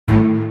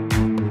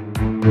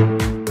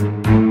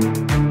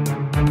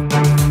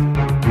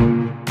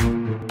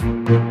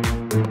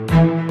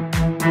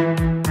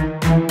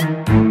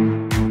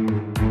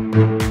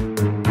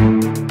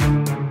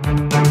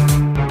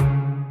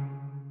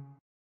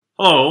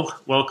So,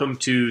 welcome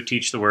to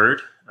Teach the Word.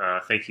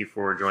 Thank you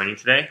for joining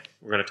today.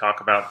 We're going to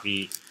talk about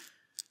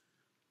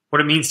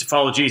what it means to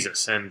follow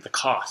Jesus and the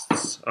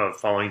costs of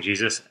following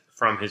Jesus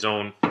from his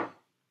own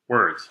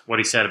words, what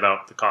he said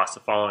about the cost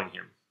of following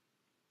him.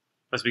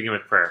 Let's begin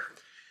with prayer.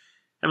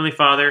 Heavenly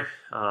Father,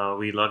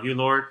 we love you,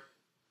 Lord.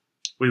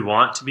 We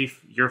want to be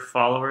your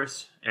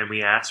followers, and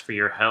we ask for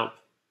your help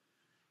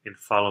in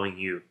following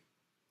you.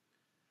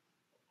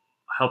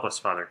 Help us,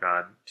 Father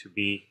God, to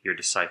be your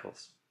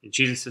disciples. In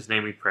Jesus'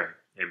 name we pray.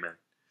 Amen.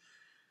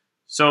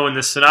 So in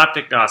the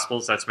Synoptic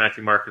Gospels, that's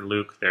Matthew, Mark, and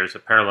Luke, there's a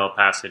parallel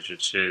passage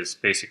which is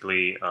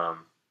basically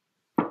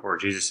where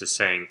Jesus is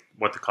saying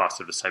what the cost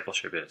of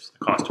discipleship is,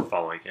 the cost of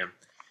following him.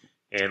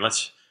 And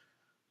let's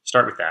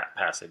start with that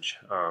passage.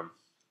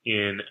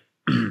 In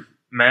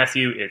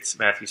Matthew, it's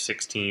Matthew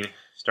 16,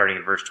 starting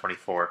in verse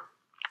 24.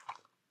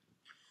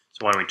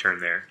 So why don't we turn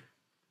there?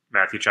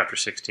 Matthew chapter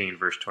 16,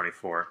 verse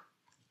 24.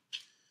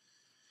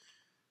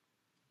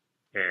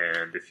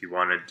 And if you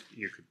wanted,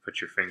 you could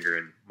put your finger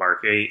in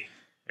Mark 8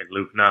 and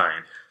Luke 9.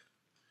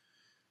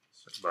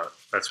 But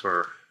that's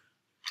where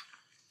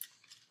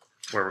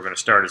we're going to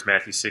start is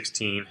Matthew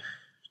 16,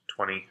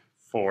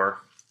 24.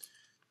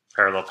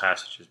 Parallel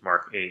passages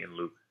Mark 8 and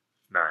Luke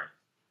 9.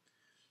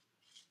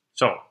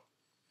 So,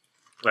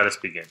 let us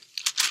begin.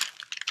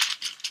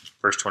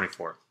 Verse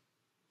 24.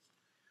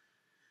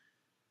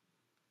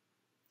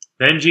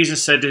 Then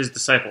Jesus said to his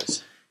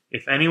disciples,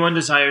 "If anyone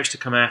desires to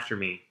come after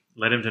me,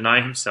 let him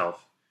deny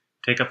himself,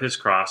 take up his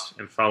cross,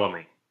 and follow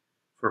me.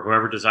 For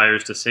whoever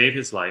desires to save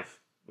his life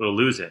will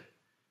lose it,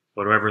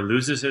 but whoever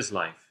loses his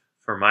life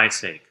for my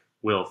sake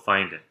will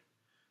find it.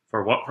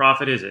 For what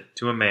profit is it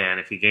to a man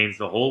if he gains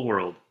the whole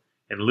world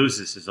and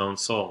loses his own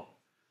soul?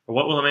 Or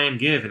what will a man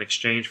give in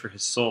exchange for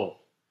his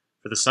soul?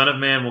 For the Son of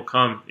Man will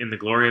come in the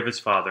glory of his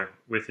Father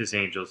with his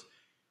angels,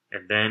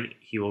 and then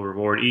he will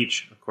reward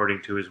each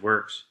according to his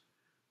works.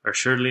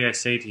 Assuredly I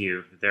say to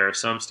you that there are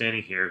some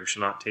standing here who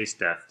shall not taste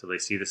death till they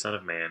see the Son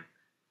of Man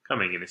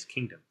coming in his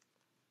kingdom."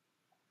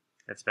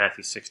 That's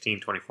Matthew 16,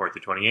 24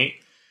 through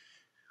 28.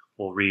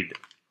 We'll read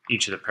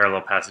each of the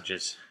parallel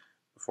passages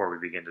before we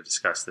begin to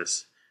discuss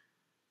this,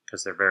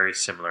 because they're very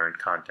similar in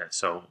content.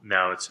 So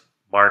now it's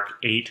Mark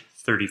 8,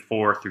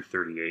 34 through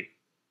 38.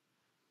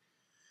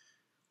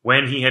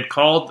 When he had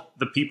called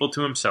the people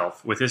to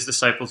himself, with his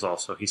disciples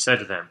also, he said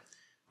to them,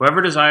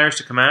 "Whoever desires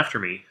to come after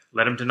me,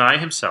 let him deny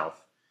himself,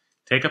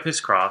 take up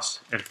his cross,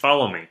 and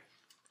follow me.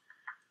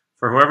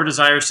 For whoever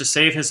desires to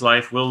save his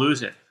life will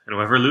lose it, and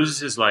whoever loses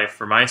his life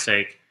for my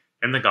sake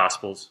and the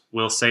gospel's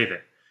will save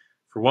it.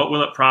 For what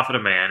will it profit a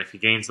man if he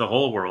gains the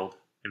whole world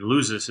and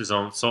loses his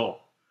own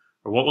soul?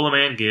 Or what will a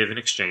man give in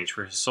exchange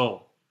for his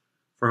soul?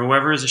 For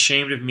whoever is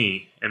ashamed of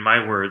me and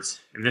my words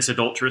in this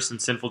adulterous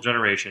and sinful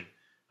generation,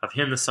 of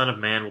him the Son of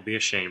Man will be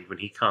ashamed when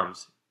he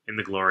comes in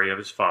the glory of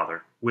his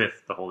Father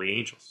with the holy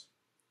angels."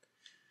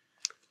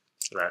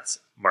 So that's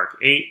Mark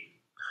 8.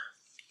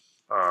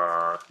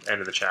 End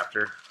of the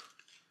chapter,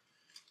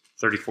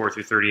 34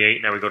 through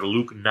 38. Now we go to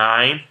Luke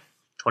 9,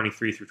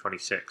 23 through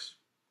 26.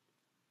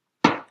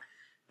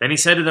 Then he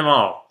said to them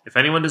all, "If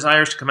anyone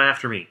desires to come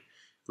after me,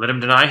 let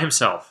him deny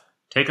himself,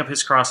 take up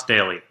his cross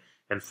daily,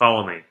 and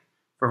follow me.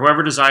 For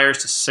whoever desires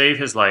to save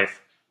his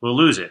life will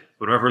lose it,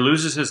 but whoever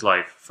loses his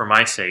life for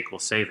my sake will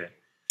save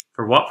it.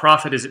 For what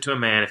profit is it to a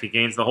man if he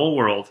gains the whole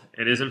world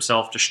and is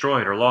himself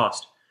destroyed or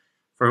lost?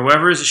 For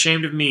whoever is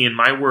ashamed of me and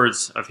my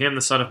words, of him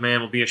the Son of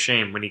Man will be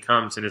ashamed when he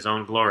comes in his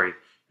own glory,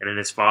 and in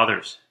his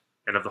Father's,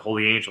 and of the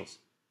holy angels.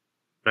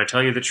 But I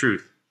tell you the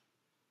truth,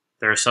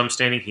 there are some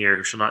standing here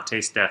who shall not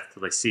taste death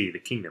till they see the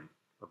kingdom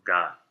of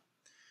God."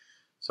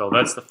 So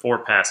that's the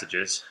four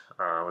passages.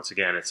 Once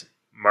again, it's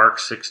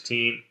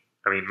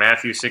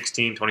Matthew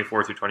 16,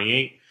 24 through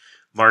 28,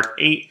 Mark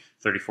 8,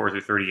 34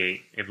 through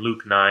 38, and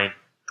Luke 9,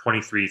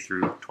 23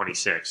 through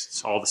 26.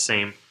 It's all the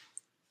same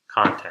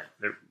content.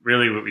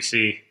 Really what we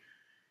see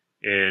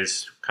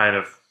is kind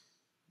of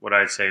what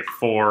I'd say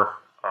four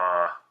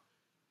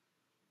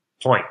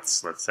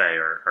points, let's say,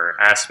 or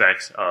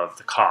aspects of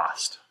the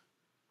cost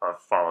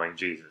of following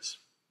Jesus.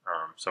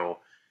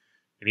 So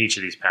in each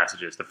of these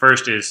passages, the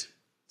first is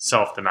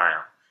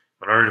self-denial.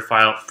 In order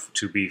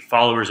to be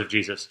followers of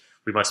Jesus,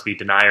 we must be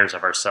deniers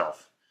of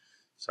ourselves.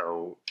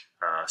 So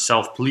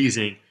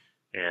self-pleasing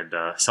and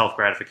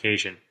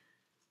self-gratification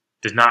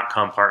does not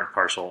come part and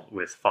parcel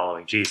with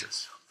following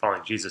Jesus.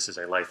 Following Jesus is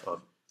a life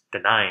of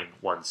denying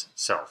one's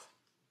self.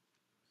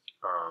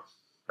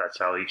 That's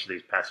how each of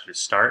these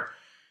passages start.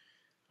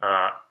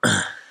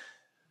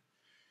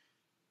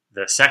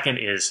 The second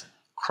is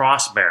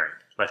cross-bearing.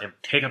 Let him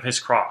take up his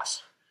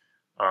cross.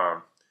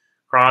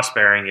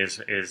 Cross-bearing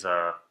is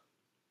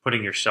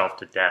putting yourself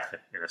to death,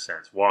 in a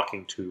sense,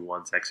 walking to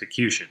one's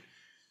execution.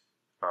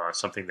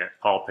 Something that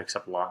Paul picks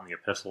up a lot in the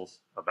epistles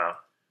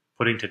about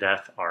putting to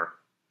death our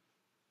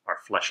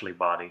fleshly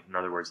body. In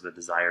other words, the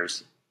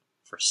desires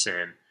for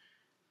sin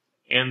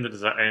and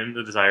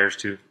the desires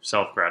to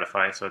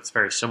self-gratify. So it's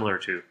very similar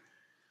to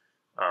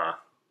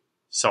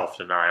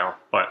self-denial,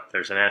 but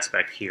there's an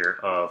aspect here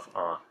of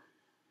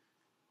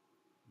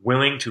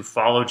willing to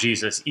follow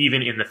Jesus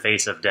even in the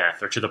face of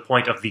death, or to the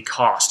point of the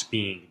cost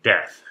being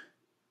death.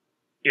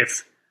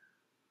 If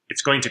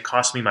it's going to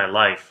cost me my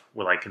life,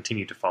 will I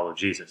continue to follow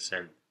Jesus?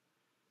 And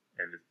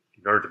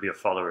in order to be a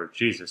follower of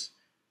Jesus,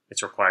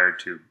 it's required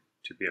to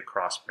be a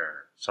cross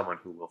bearer, someone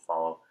who will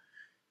follow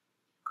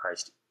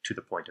Christ to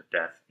the point of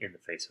death, in the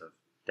face of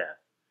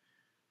death.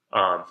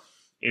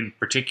 In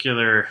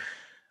particular,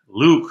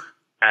 Luke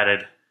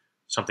added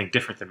something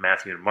different than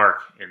Matthew and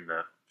Mark in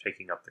the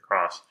taking up the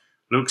cross.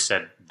 Luke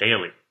said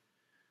daily.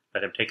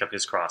 Let him take up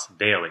his cross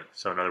daily.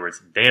 So in other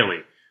words,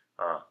 daily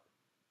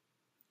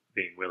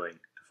being willing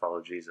to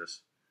follow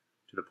Jesus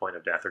to the point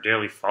of death, or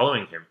daily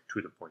following him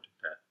to the point of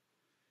death.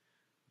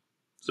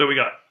 So we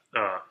got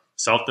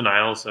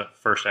self-denial is the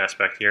first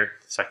aspect here.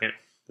 The second,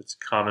 that's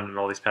common in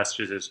all these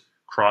passages, is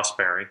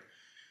cross-bearing.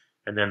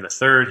 And then the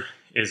third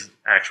is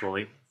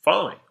actually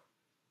following.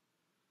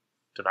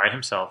 Deny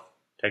himself,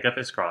 take up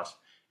his cross,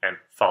 and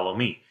follow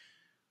me.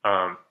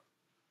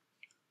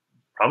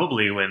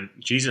 Probably when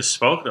Jesus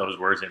spoke those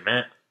words, it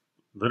meant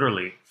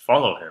literally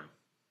follow him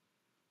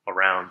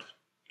around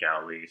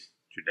Galilee,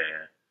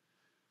 Judea,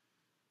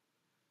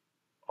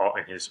 all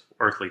in his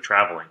earthly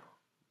traveling,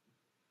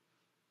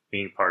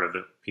 being part of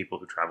the people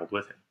who traveled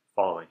with him,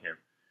 following him.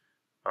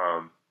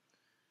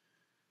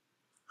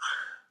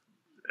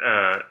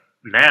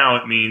 Now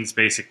it means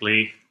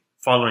basically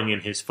following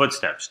in his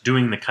footsteps,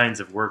 doing the kinds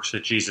of works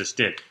that Jesus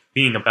did,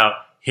 being about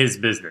his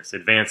business,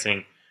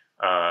 advancing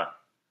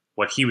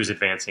what he was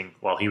advancing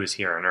while he was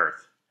here on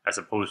earth, as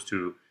opposed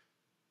to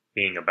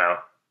being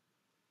about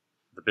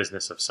the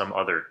business of some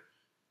other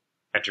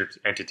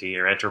entity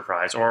or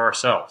enterprise or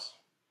ourselves.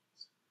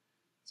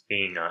 It's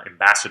being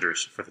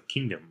ambassadors for the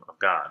kingdom of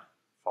God,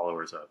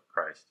 followers of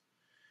Christ.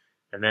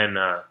 And then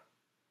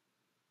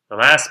the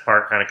last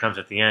part kind of comes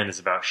at the end, is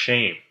about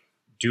shame.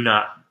 Do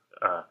not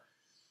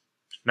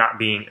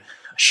being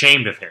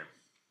ashamed of him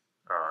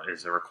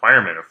is a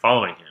requirement of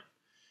following him.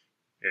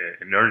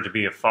 In order to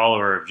be a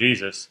follower of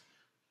Jesus,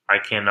 I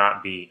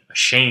cannot be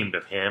ashamed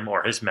of him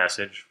or his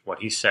message, what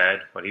he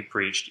said, what he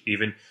preached,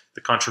 even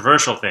the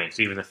controversial things,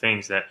 even the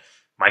things that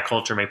my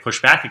culture may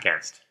push back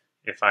against.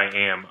 If I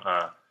am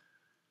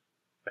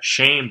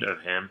ashamed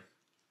of him,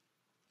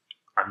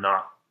 I'm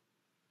not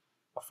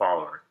a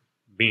follower.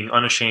 Being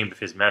unashamed of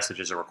his message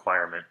is a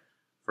requirement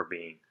for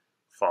being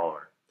a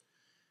follower.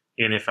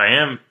 And if I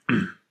am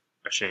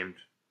ashamed,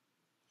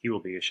 he will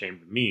be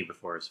ashamed of me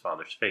before his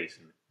Father's face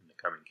in the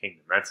coming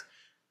kingdom.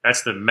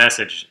 That's the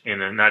message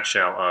in a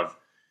nutshell of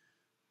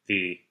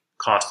the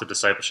cost of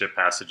discipleship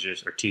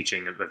passages or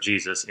teaching of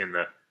Jesus in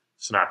the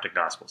Synoptic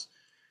Gospels.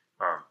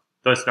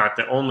 That's not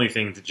the only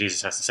thing that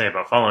Jesus has to say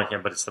about following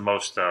him, but it's the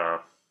most,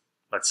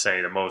 let's say,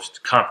 the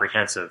most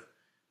comprehensive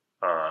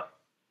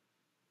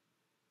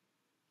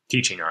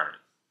teaching on it.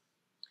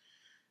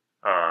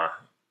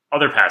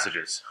 Other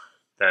passages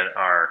that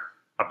are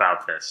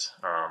about this.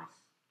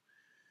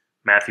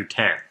 Matthew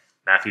 10,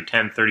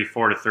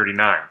 34 to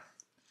 39.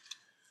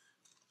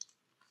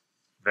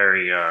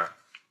 Very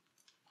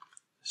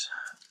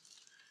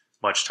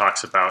much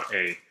talks about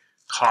a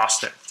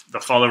cost that the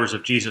followers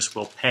of Jesus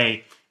will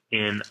pay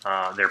in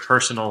their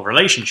personal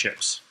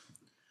relationships.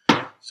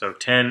 So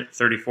 10,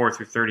 34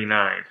 through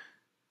 39.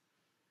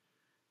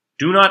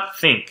 Do not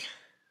think,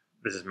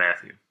 this is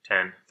Matthew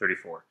 10,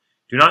 34.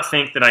 Do not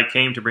think that I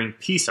came to bring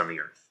peace on the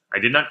earth. I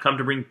did not come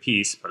to bring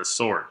peace, but a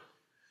sword.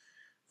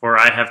 For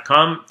I have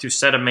come to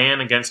set a man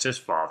against his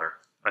father,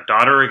 a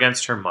daughter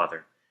against her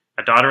mother,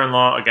 a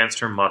daughter-in-law against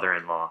her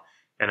mother-in-law,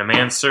 and a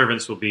man's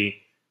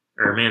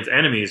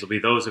enemies will be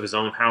those of his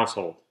own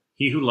household.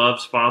 He who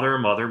loves father or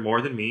mother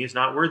more than me is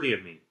not worthy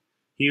of me.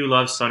 He who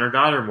loves son or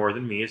daughter more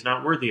than me is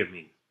not worthy of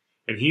me.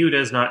 And he who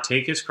does not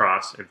take his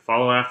cross and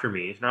follow after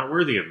me is not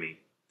worthy of me.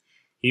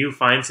 He who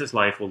finds his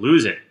life will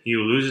lose it. He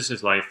who loses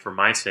his life for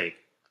my sake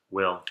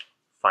will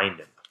find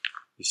it.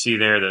 You see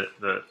there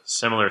the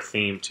similar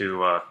theme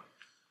to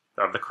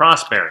of the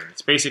cross-bearing.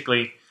 It's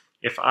basically,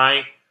 if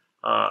I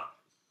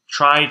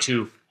try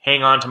to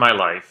hang on to my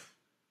life,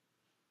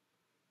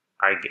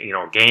 I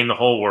gain the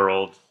whole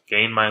world,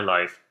 gain my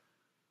life,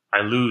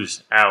 I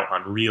lose out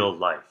on real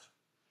life.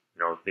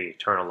 The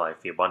eternal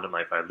life, the abundant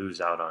life, I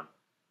lose out on.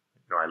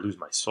 I lose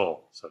my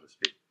soul, so to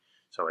speak.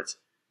 So it's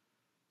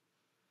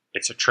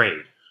a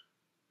trade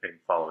in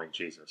following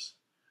Jesus.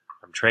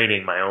 I'm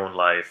trading my own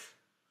life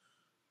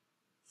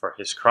for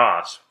his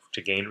cross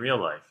to gain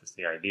real life, is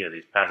the idea of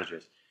these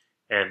passages.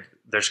 And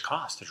there's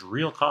cost. There's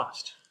real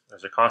cost.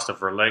 There's a cost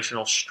of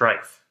relational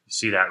strife. You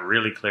see that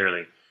really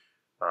clearly.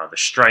 The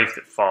strife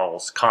that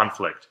falls,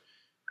 conflict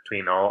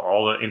between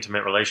all the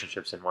intimate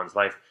relationships in one's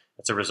life.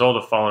 It's a result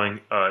of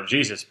following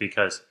Jesus,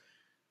 because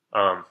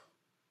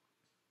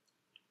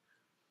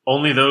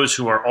only those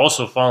who are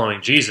also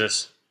following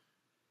Jesus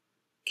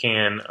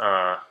can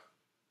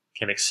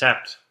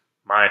accept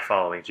my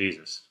following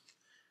Jesus.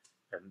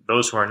 And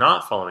those who are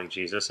not following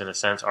Jesus, in a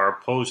sense, are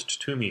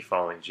opposed to me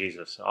following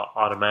Jesus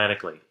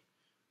automatically.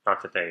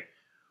 Not that they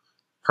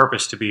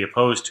purpose to be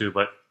opposed to,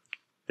 but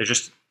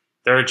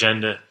their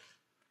agenda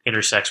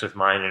intersects with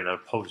mine in an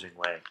opposing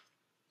way.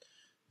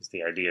 is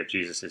the idea of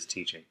Jesus'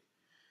 teaching.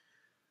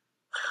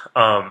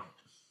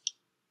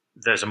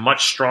 There's a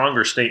much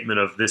stronger statement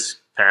of this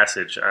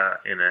passage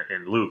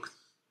in Luke.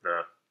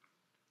 The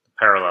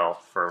parallel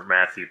for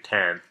Matthew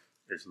 10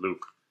 is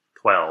Luke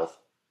 12. If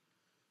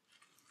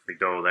we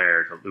go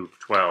there to Luke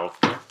 12,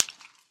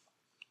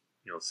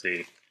 you'll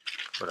see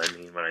what I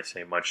mean when I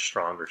say much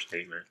stronger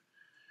statement.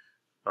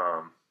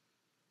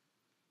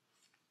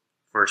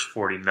 Verse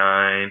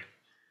 49,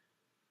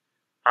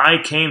 I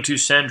came to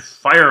send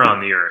fire on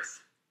the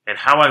earth, and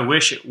how I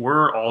wish it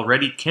were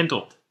already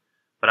kindled.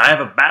 But I have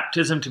a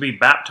baptism to be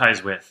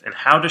baptized with, and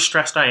how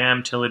distressed I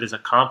am till it is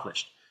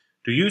accomplished.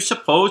 Do you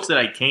suppose that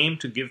I came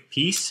to give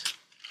peace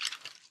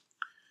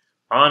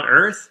on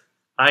earth?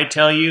 I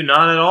tell you,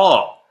 not at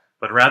all,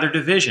 but rather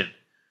division.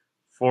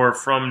 For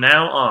from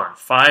now on,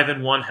 5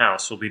 in one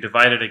house will be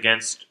divided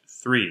against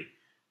 3,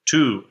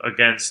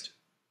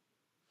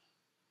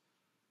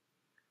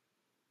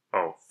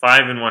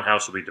 5 in one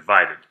house will be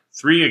divided,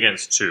 3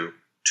 against 2,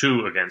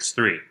 2 against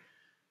 3.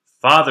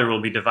 Father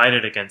will be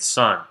divided against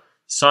son,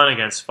 son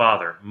against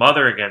father,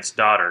 mother against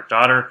daughter,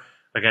 daughter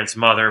against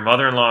mother,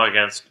 mother-in-law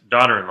against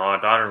daughter-in-law,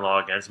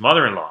 daughter-in-law against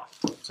mother-in-law.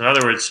 So in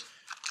other words,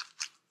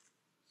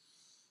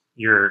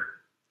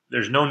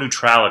 there's no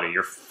neutrality.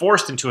 You're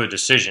forced into a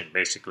decision,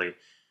 basically.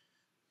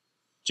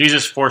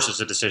 Jesus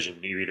forces a decision.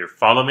 You either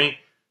follow me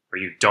or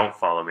you don't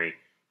follow me.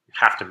 You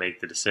have to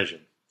make the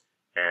decision.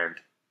 And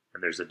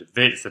there's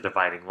it's the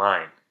dividing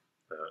line,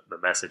 the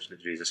message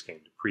that Jesus came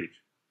to preach.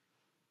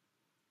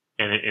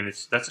 And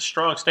that's a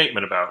strong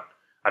statement about,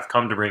 I've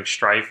come to bring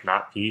strife,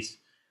 not peace.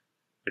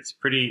 It's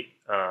pretty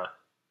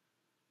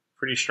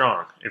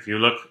strong. If you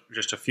look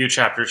just a few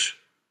chapters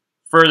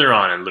further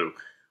on in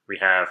Luke, we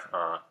have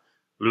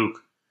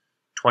Luke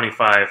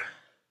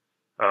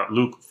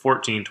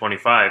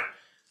 14:25.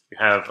 You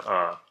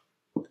have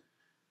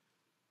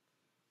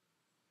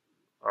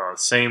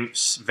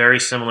very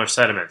similar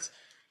sentiments.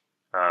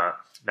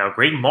 Now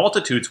great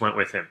multitudes went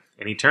with him,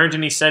 and he turned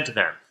and he said to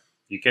them,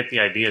 you get the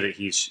idea that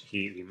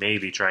he may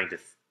be trying to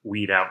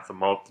weed out the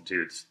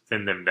multitudes,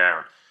 thin them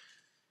down.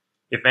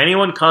 If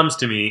anyone comes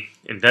to me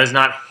and does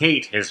not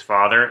hate his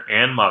father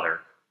and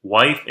mother,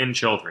 wife and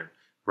children,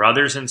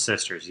 brothers and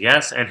sisters,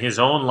 yes, and his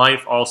own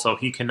life also,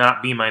 he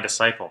cannot be my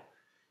disciple.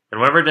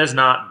 And whoever does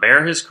not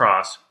bear his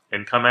cross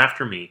and come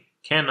after me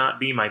cannot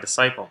be my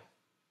disciple.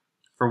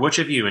 For which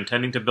of you,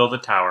 intending to build a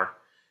tower,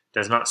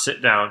 does not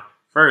sit down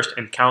first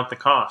and count the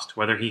cost,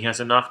 whether he has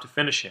enough to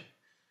finish it?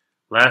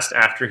 Lest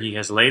after he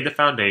has laid the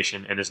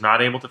foundation and is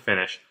not able to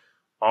finish,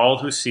 all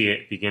who see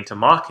it begin to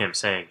mock him,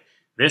 saying,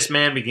 this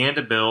man began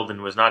to build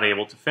and was not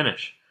able to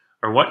finish.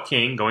 Or what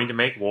king, going to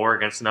make war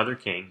against another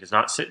king, does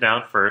not sit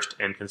down first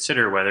and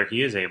consider whether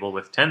he is able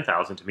with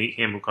 10,000 to meet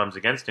him who comes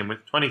against him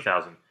with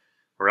 20,000?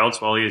 Or else,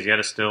 while he is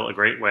yet still a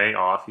great way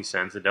off, he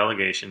sends a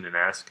delegation and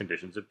asks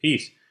conditions of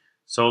peace.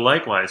 So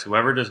likewise,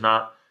 whoever does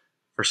not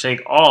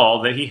forsake all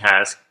that he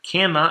has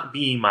cannot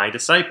be my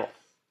disciple.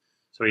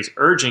 So he's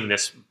urging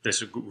this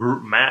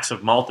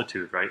massive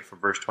multitude, right, from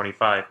verse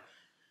 25,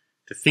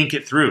 to think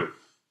it through.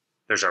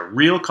 There's a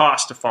real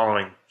cost to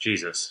following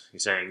Jesus.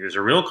 He's saying, there's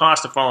a real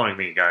cost to following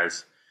me,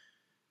 guys.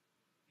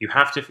 You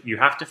have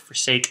to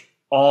forsake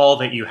all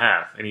that you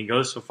have. And he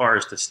goes so far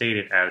as to state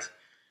it as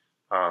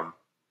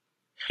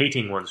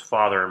hating one's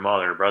father and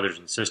mother, brothers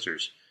and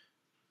sisters.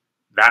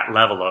 That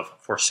level of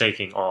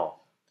forsaking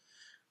all.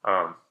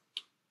 I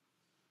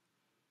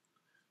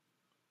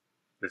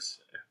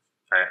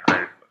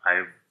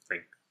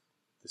think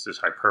this is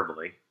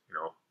hyperbole,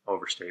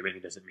 overstatement.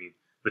 He doesn't mean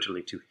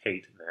literally to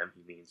hate them.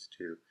 He means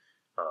to,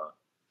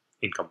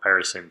 in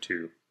comparison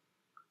to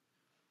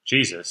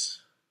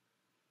Jesus,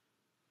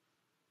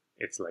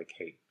 it's like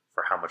hate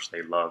for how much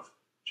they love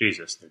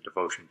Jesus, their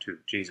devotion to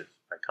Jesus,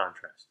 by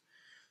contrast.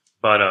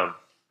 But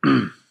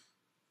the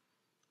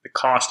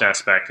cost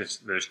aspect is,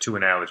 there's two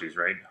analogies,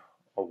 right?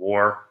 A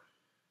war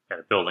and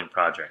a building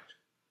project.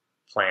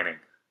 Planning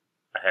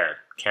ahead.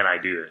 Can I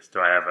do this? Do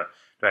I have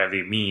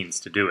the means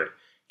to do it?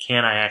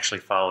 Can I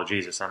actually follow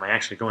Jesus? Am I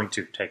actually going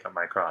to take up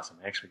my cross? Am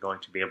I actually going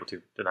to be able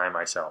to deny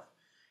myself?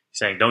 He's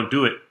saying, don't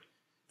do it.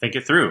 Think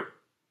it through.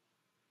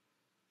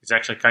 He's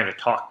actually trying to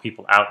talk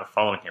people out of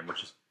following him,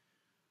 which is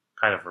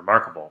kind of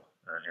remarkable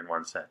in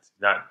one sense.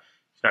 He's not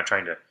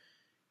trying to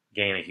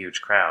gain a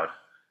huge crowd.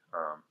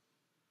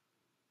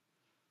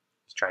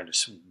 He's trying to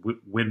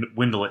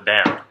dwindle it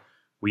down,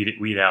 weed it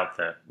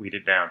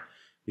down.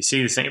 We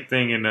see the same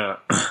thing in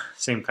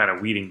same kind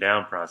of weeding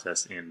down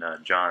process in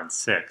John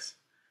 6.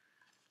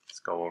 Let's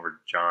go over to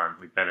John.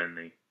 We've been in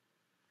the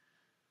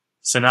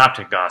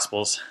Synoptic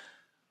Gospels.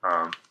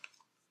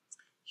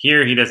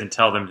 Here he doesn't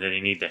tell them that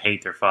they need to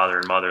hate their father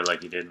and mother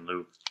like he did in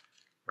Luke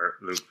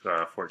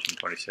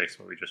 14:26,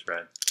 what we just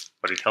read.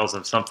 But he tells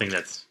them something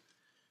that's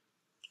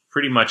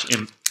pretty much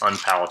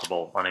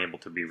unpalatable, unable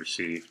to be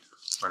received,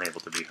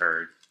 unable to be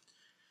heard.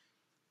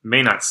 We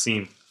may not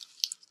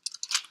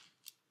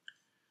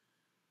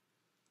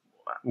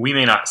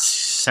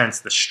sense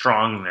the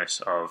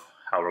strongness of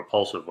how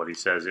repulsive what he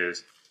says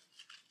is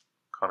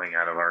coming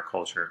out of our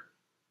culture,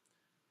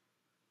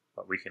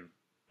 but we can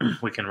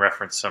we can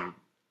reference some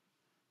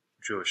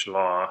Jewish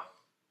law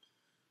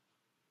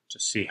to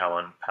see how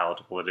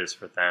unpalatable it is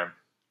for them.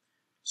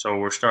 So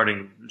we're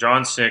starting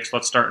John 6.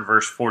 Let's start in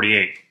verse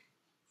 48.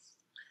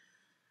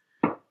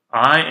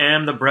 I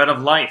am the bread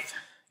of life.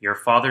 Your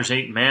fathers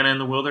ate manna in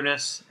the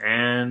wilderness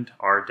and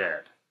are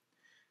dead.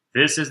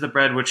 This is the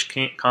bread which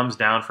comes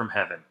down from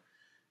heaven,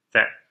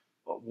 that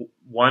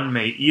one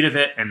may eat of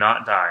it and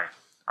not die.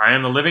 I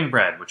am the living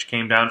bread which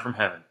came down from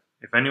heaven.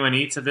 If anyone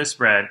eats of this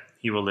bread,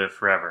 he will live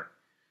forever.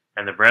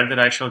 And the bread that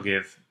I shall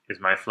give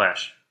is my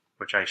flesh,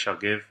 which I shall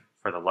give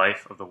for the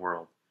life of the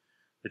world.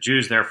 The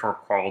Jews therefore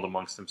quarreled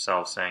amongst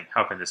themselves, saying,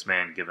 How can this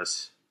man give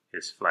us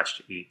his flesh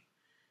to eat?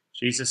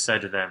 Jesus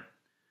said to them,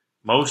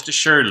 Most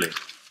assuredly,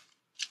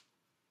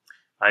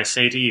 I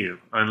say to you,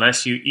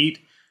 unless you eat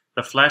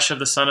the flesh of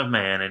the Son of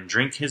Man and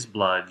drink his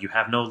blood, you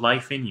have no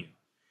life in you.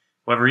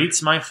 Whoever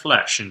eats my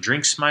flesh and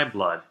drinks my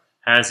blood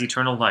has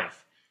eternal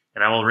life,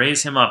 and I will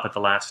raise him up at the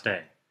last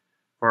day.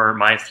 For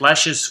my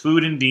flesh is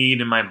food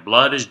indeed, and my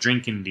blood is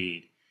drink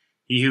indeed.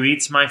 He who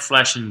eats my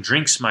flesh and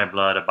drinks my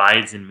blood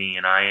abides in me,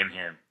 and I in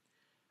him.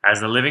 As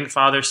the living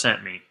Father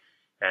sent me,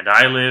 and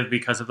I live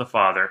because of the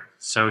Father,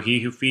 so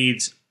he who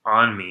feeds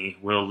on me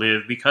will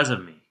live because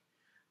of me.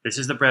 This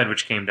is the bread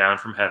which came down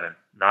from heaven,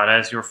 not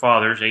as your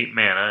fathers ate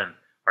manna and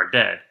are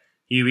dead.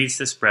 He who eats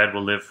this bread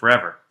will live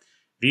forever.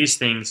 These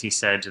things he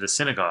said to the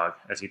synagogue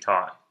as he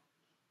taught,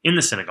 in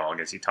the synagogue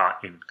as he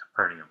taught in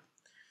Capernaum.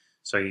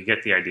 So you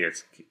get the idea.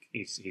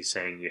 He's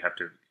saying you have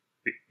to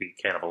be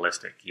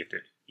cannibalistic. You have to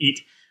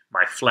eat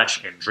my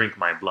flesh and drink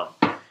my blood.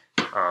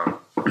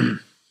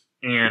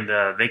 And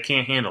they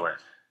can't handle it.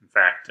 In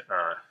fact,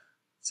 it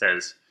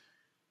says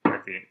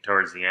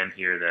towards the end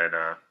here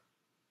that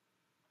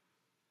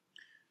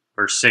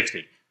verse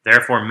 60,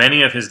 Therefore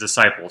many of his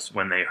disciples,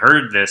 when they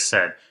heard this,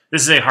 said,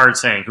 This is a hard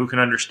saying, who can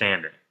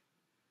understand it?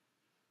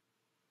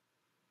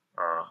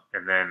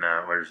 And then,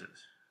 where is it?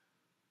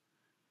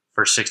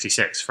 Verse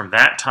 66, From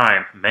that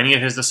time, many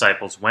of his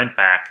disciples went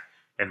back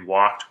and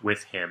walked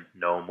with him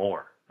no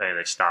more.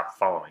 They stopped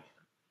following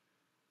him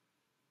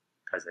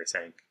because they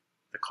think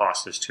the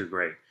cost is too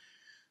great.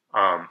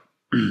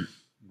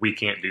 We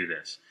can't do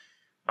this.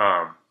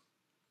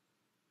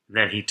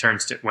 Then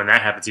when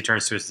that happens, he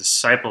turns to his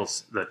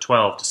disciples, the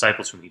 12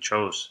 disciples whom he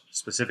chose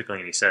specifically,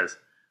 and he says,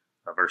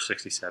 verse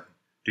 67,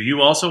 Do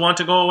you also want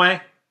to go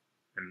away?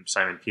 And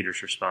Simon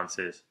Peter's response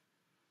is,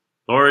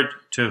 Lord,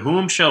 to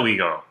whom shall we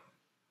go?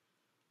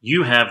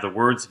 You have the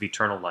words of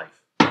eternal life.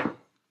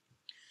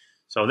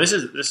 So this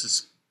is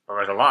there's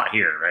a lot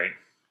here, right?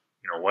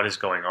 What is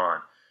going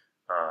on?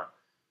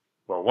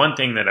 Well, one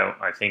thing that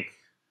I think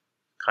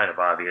kind of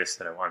obvious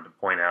that I wanted to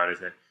point out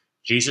is that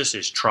Jesus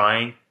is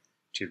trying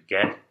to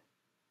get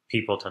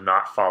people to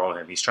not follow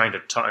him. He's trying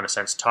to, in a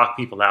sense, talk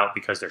people out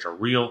because there's a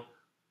real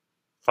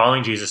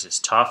following Jesus is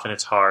tough and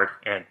it's hard,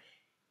 and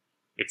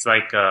it's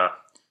like a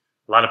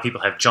lot of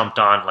people have jumped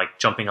on, like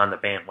jumping on the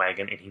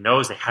bandwagon, and he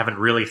knows they haven't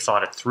really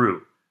thought it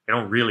through. They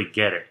don't really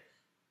get it,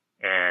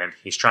 and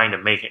he's trying to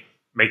make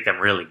them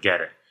really get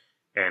it.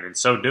 And in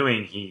so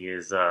doing,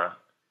 he's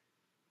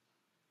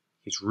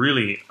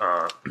really,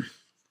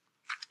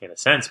 in a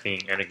sense,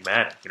 being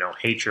enigmatic.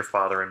 Hate your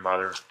father and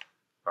mother,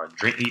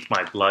 eat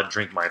my blood,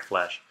 drink my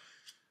flesh.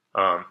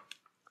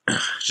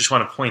 Just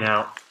want to point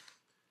out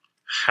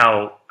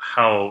how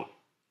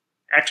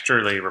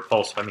extremely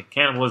repulsive. I mean,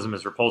 cannibalism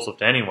is repulsive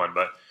to anyone,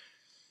 but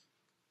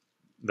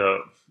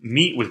the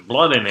meat with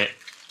blood in it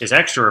is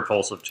extra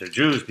repulsive to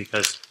Jews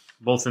because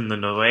both in the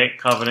Noahic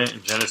covenant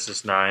in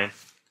Genesis 9,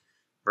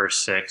 verse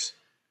 6,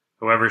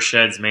 whoever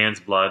sheds man's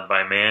blood,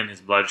 by man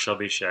his blood shall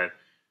be shed.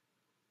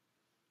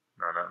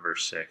 No, not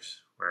verse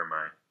 6. Where am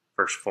I?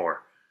 Verse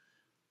 4.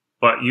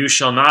 But you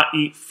shall not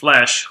eat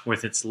flesh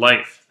with its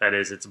life, that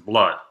is, its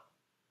blood.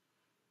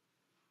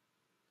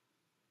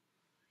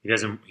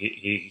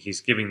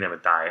 He's giving them a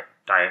diet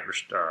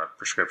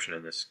prescription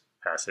in this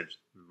passage,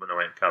 the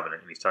Noahic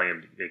covenant, and he's telling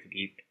them they can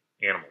eat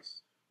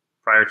animals.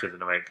 Prior to the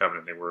Noahic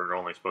covenant, they were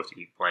only supposed to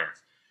eat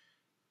plants.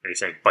 And he's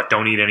saying, but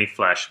don't eat any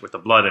flesh with the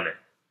blood in it.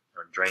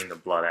 Drain the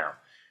blood out.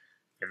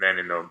 And then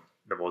in the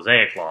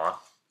Mosaic law,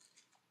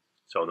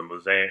 so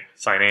the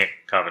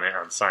Sinaitic covenant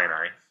on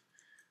Sinai,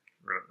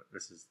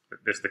 this is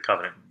the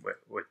covenant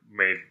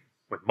made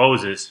with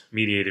Moses,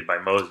 mediated by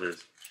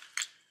Moses,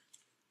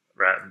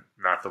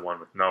 not the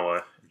one with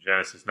Noah. In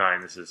Genesis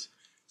 9,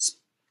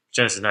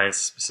 Genesis 9 is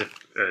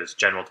specific, is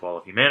general to all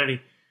of humanity.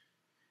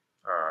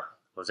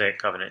 Mosaic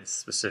covenant is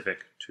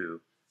specific to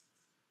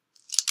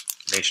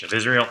the nation of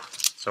Israel.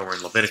 So we're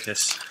in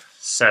Leviticus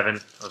 7.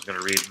 I was going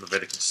to read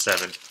Leviticus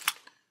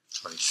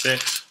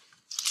 7:26.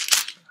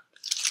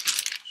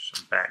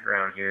 Some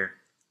background here.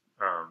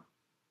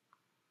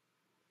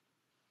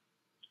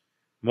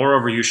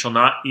 Moreover, you shall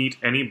not eat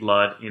any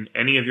blood in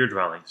any of your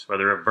dwellings,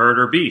 whether of bird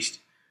or beast.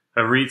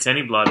 Whoever eats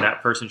any blood,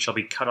 that person shall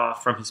be cut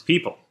off from his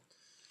people.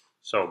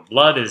 So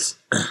blood is,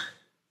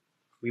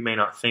 we may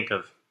not think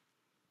of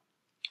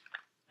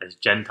as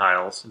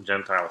Gentiles, in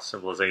Gentile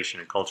civilization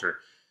and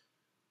culture,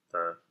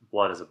 the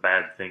blood is a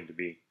bad thing to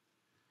be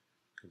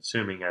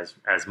consuming as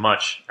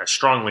much, as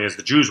strongly as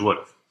the Jews would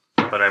have.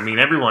 But I mean,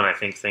 everyone, I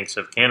think, thinks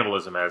of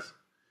cannibalism as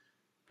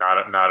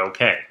not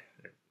okay.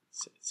 It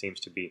seems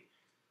to be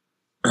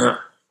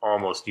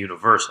almost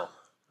universal.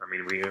 I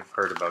mean, we have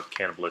heard about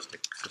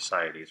cannibalistic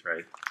societies,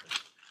 right?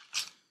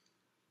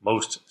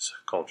 Most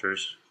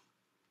cultures,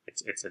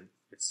 it's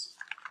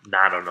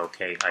not an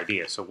okay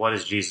idea. So what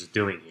is Jesus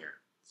doing here?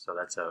 So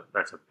that's a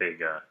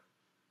big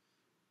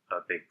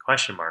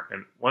question mark.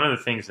 And one of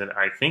the things that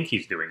I think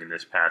he's doing in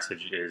this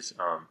passage is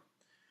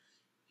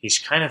he's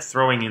kind of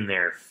throwing in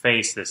their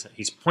face this.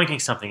 He's pointing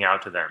something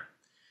out to them.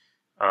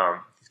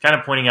 He's kind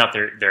of pointing out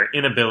their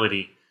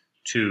inability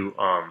to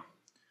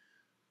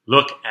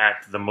look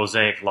at the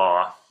Mosaic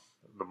law,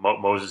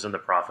 Moses and the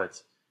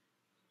prophets,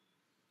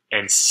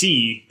 and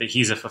see that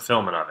he's a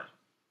fulfillment of it.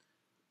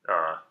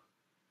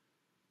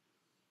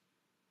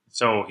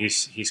 So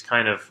he's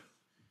kind of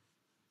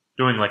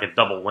doing like a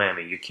double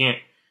whammy. You can't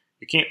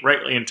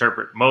rightly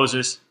interpret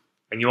Moses,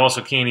 and you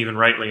also can't even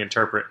rightly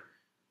interpret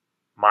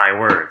my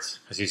words,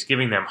 because he's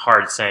giving them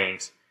hard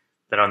sayings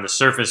that on the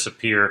surface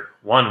appear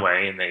one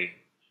way, and they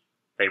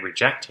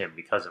reject him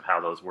because of how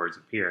those words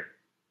appear.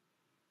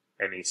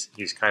 And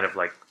he's kind of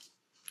like,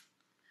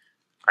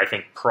 I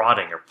think,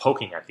 prodding or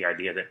poking at the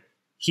idea that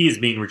he is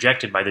being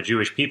rejected by the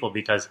Jewish people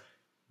because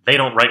they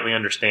don't rightly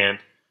understand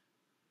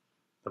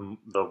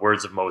the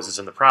words of Moses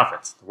and the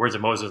prophets. The words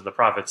of Moses and the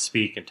prophets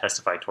speak and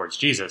testify towards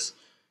Jesus,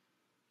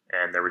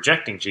 and they're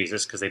rejecting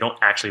Jesus because they don't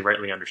actually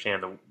rightly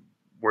understand the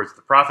words of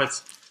the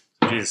prophets.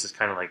 So Jesus is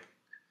kind of like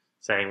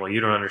saying, well, you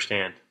don't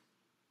understand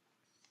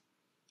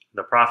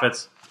the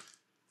prophets.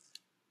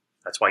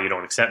 That's why you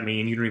don't accept me,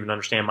 and you don't even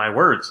understand my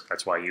words.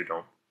 That's why you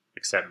don't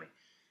accept me.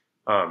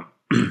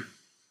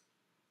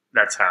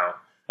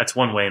 That's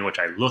one way in which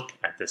I look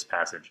at this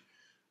passage.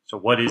 So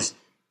what is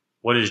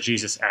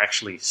Jesus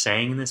actually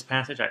saying in this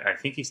passage? I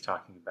think he's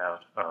talking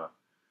about,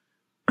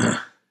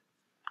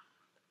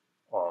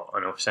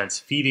 in a sense,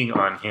 feeding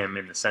on him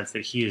in the sense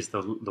that he is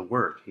the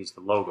Word. He's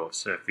the Logos.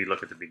 So if you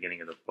look at the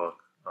beginning of the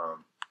book,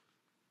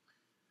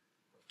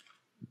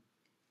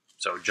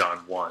 so John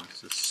 1,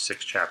 so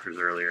 6 chapters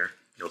earlier,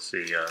 you'll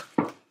see,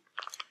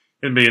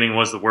 in the beginning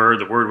was the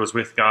Word was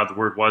with God, the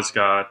Word was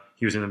God,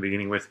 he was in the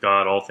beginning with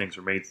God, all things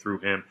were made through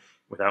him,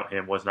 without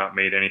him was not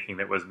made anything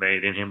that was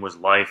made, in him was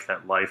life,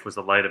 that life was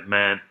the light of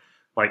man,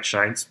 light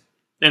shines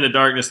in the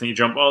darkness, and you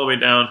jump all the way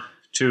down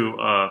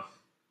to,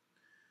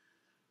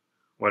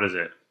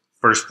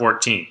 verse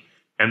 14,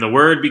 and the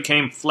Word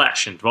became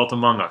flesh and dwelt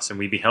among us, and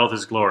we beheld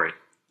his glory,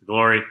 the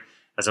glory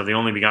as of the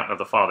only begotten of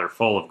the Father,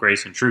 full of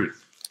grace and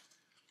truth.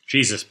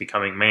 Jesus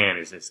becoming man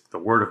is the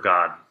Word of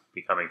God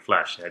becoming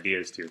flesh. The idea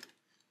is to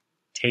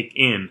take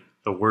in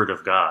the Word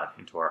of God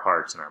into our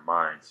hearts and our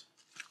minds.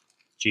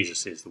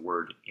 Jesus is the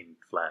Word in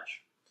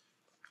flesh.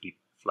 Eat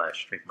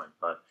flesh, drink my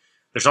blood.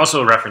 There's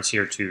also a reference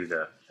here to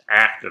the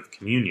act of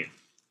communion,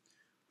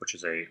 which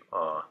is a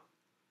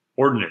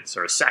ordinance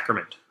or a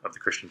sacrament of the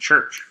Christian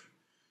church.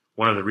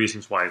 One of the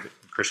reasons why the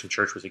Christian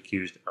church was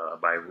accused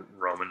by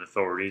Roman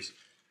authorities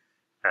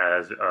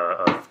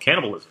of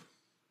cannibalism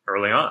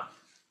early on,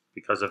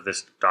 because of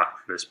this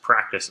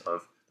practice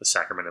of the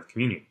sacrament of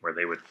communion, where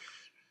they would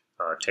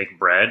take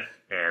bread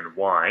and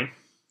wine,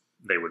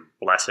 they would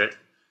bless it,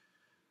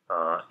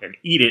 and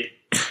eat it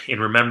in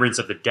remembrance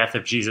of the death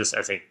of Jesus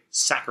as a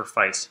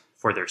sacrifice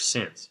for their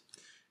sins.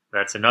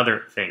 That's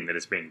another thing that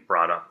is being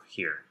brought up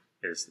here,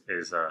 is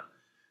the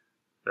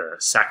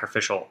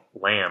sacrificial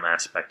lamb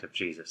aspect of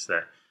Jesus.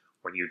 That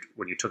when you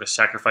took a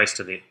sacrifice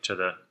to the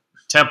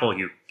temple,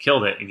 you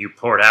killed it and you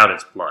poured out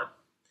its blood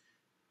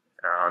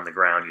on the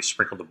ground. You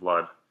sprinkled the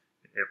blood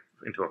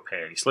into a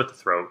pan. You slit the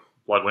throat.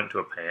 Blood went into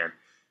a pan.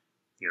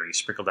 You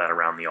sprinkled that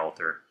around the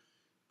altar.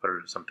 Put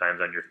it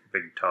sometimes on your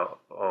big toe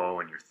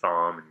and your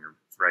thumb and your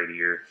right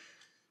ear.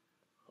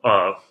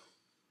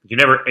 You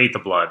never ate the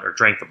blood or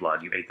drank the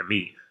blood. You ate the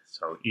meat.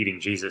 So eating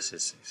Jesus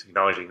is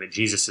acknowledging that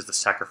Jesus is the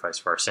sacrifice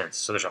for our sins.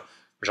 So there's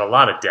a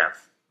lot of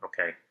depth,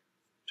 okay,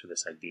 to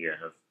this idea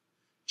of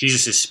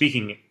Jesus is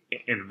speaking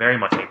in very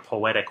much a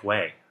poetic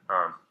way,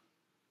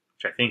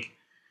 which I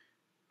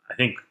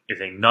think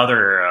is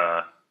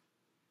another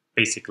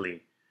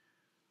basically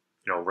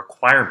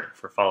requirement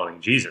for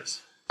following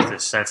Jesus.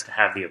 This sense to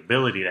have the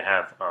ability to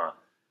have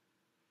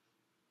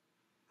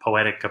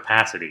poetic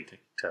capacity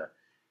to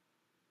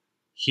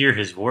hear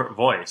his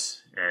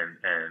voice and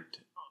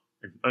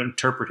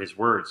interpret his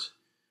words,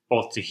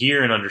 both to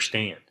hear and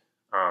understand.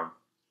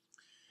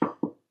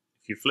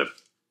 If you flip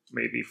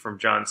maybe from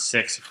John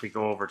 6, if we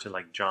go over to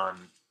like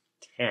John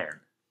 10,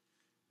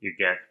 you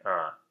get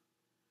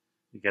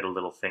a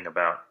little thing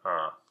about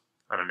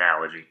an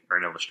analogy or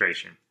an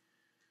illustration.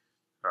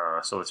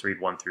 So let's read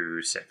 1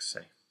 through 6,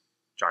 say.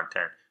 John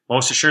 10.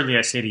 Most assuredly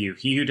I say to you,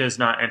 he who does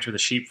not enter the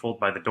sheepfold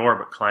by the door,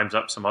 but climbs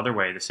up some other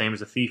way, the same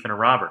as a thief and a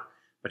robber.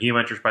 But he who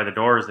enters by the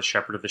door is the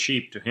shepherd of the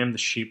sheep. To him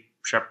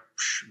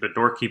the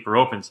doorkeeper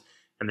opens,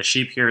 and the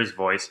sheep hear his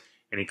voice,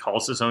 and he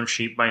calls his own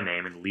sheep by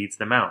name and leads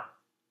them out.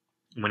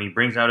 And when he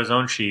brings out his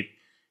own sheep,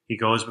 he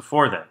goes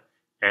before them,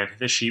 and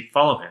the sheep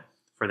follow him,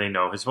 for they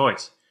know his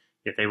voice.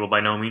 Yet they will by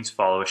no means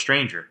follow a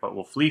stranger, but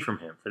will flee from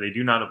him, for they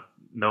do not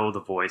know the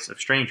voice of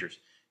strangers.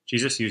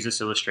 Jesus used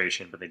this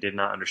illustration, but they did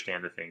not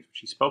understand the things which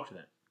he spoke to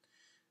them.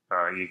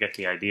 You get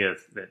the idea of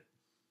that.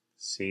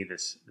 See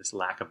this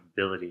lack of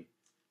ability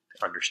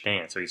to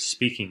understand. So he's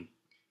speaking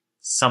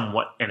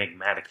somewhat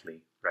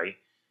enigmatically, right?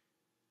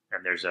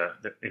 And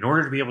in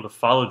order to be able to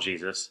follow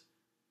Jesus,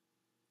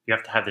 you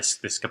have to have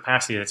this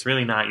capacity that's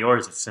really not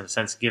yours. It's in a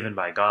sense given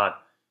by God,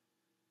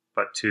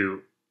 but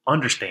to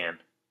understand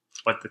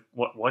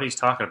what he's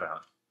talking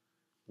about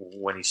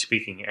when he's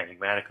speaking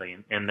enigmatically,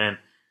 and then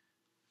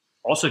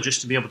also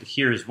just to be able to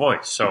hear his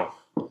voice. So,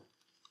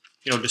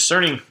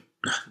 discerning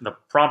the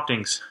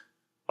promptings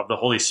of the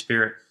Holy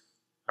Spirit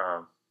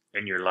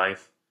in your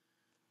life,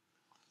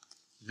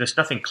 there's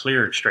nothing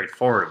clear and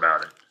straightforward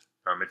about it.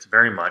 It's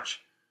very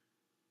much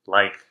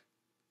like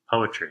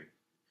poetry.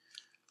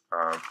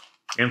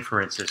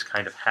 Inferences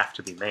kind of have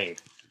to be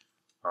made.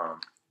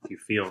 If you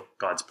feel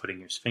God's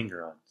putting his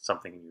finger on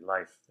something in your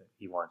life that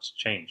he wants to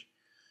change,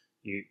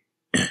 it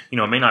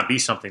may not be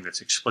something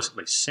that's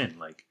explicitly sin.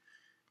 Like,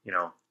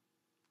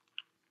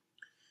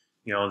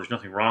 there's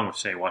nothing wrong with,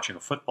 say, watching a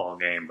football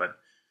game, but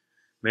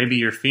maybe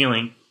you're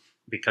feeling,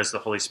 because the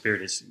Holy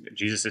Spirit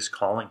Jesus is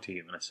calling to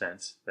you in a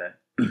sense that,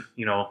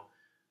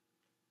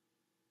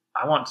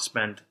 I want to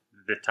spend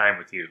the time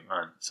with you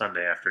on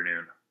Sunday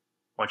afternoon.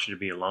 I want you to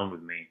be alone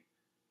with me. I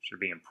want you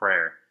to be in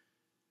prayer.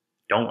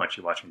 Don't want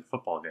you watching the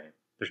football game.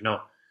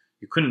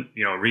 You couldn't,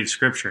 read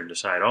scripture and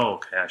decide, oh,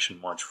 okay, I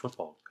shouldn't watch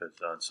football because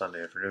on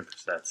Sunday afternoon,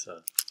 because that's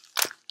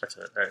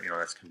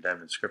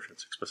condemned in scripture.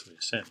 It's explicitly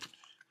a sin.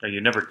 No,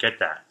 you never get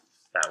that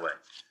way.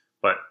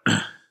 But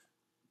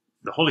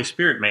the Holy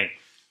Spirit may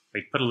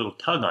put a little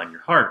tug on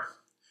your heart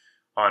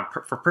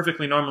for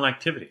perfectly normal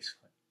activities.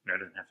 It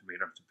doesn't have to be. You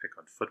don't have to pick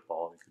on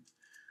football. You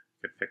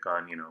could pick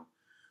on, I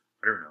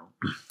don't know,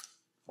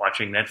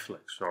 watching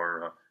Netflix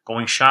or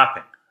going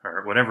shopping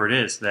or whatever it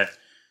is that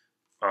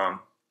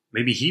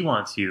maybe he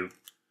wants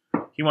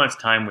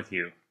time with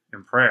you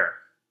in prayer,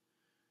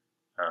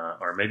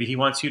 or maybe he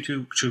wants you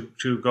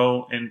to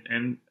go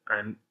and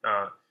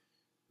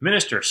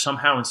minister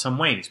somehow in some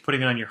way. He's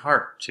putting it on your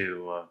heart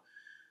to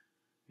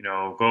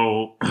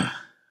go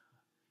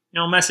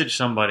message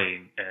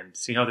somebody and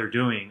see how they're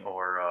doing,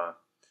 or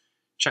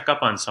check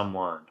up on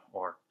someone,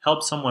 or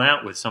help someone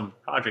out with some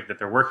project that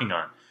they're working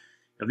on.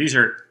 These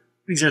are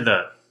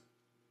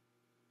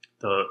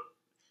the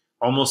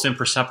almost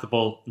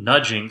imperceptible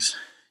nudgings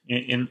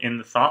in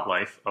the thought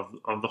life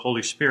of the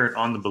Holy Spirit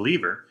on the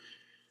believer.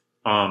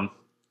 And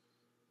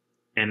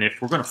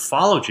if we're going to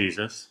follow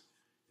Jesus,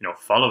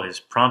 follow his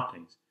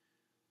promptings,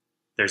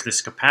 there's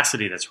this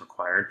capacity that's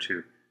required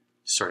to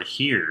sort of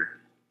hear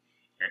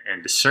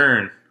and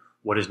discern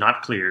what is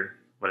not clear,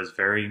 what is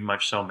very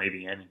much so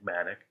maybe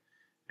enigmatic.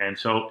 And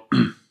so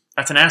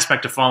that's an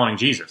aspect of following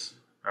Jesus.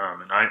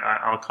 And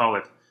I'll call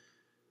it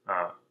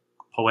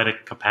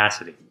poetic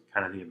capacity,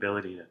 kind of the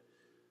ability to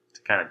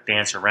kind of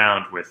dance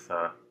around with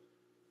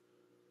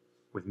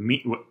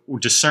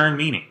discern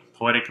meaning,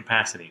 poetic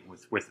capacity,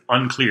 with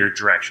unclear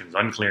directions,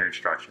 unclear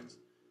instructions,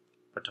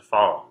 but to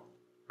follow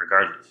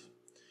regardless.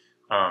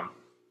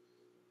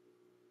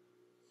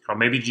 Or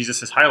maybe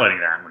Jesus is highlighting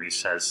that when he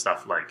says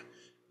stuff like,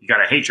 you got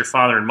to hate your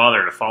father and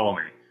mother to follow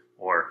me,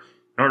 or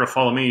in order to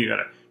follow me, you got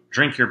to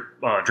drink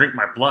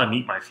my blood and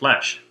eat my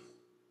flesh.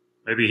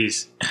 Maybe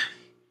he's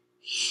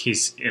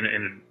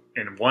in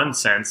one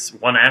sense,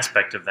 one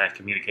aspect of that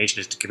communication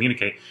is to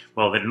communicate,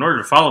 well, that in order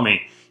to follow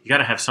me, you got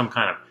to have some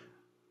kind of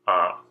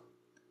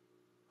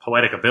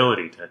poetic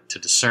ability to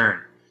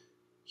discern,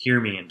 hear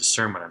me and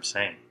discern what I'm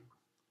saying.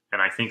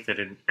 And I think that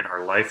in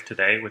our life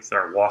today, with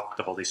our walk with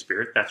the Holy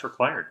Spirit, that's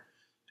required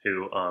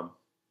to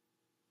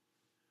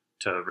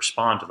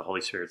respond to the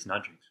Holy Spirit's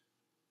nudgings.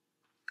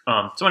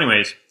 So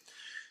anyways,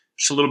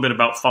 just a little bit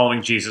about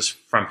following Jesus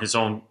from his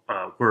own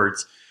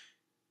words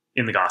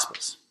in the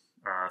Gospels.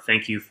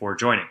 Thank you for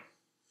joining.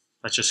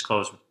 Let's just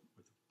close with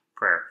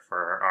prayer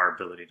for our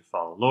ability to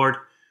follow. Lord,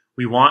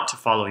 we want to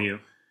follow you.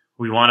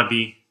 We want to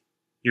be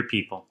your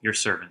people, your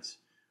servants.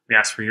 We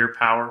ask for your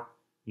power,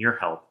 your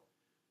help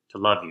to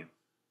love you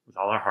with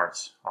all our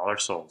hearts, all our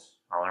souls,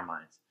 all our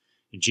minds.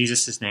 In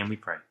Jesus' name we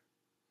pray.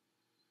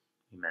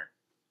 Amen.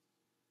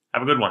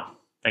 Have a good one.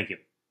 Thank you.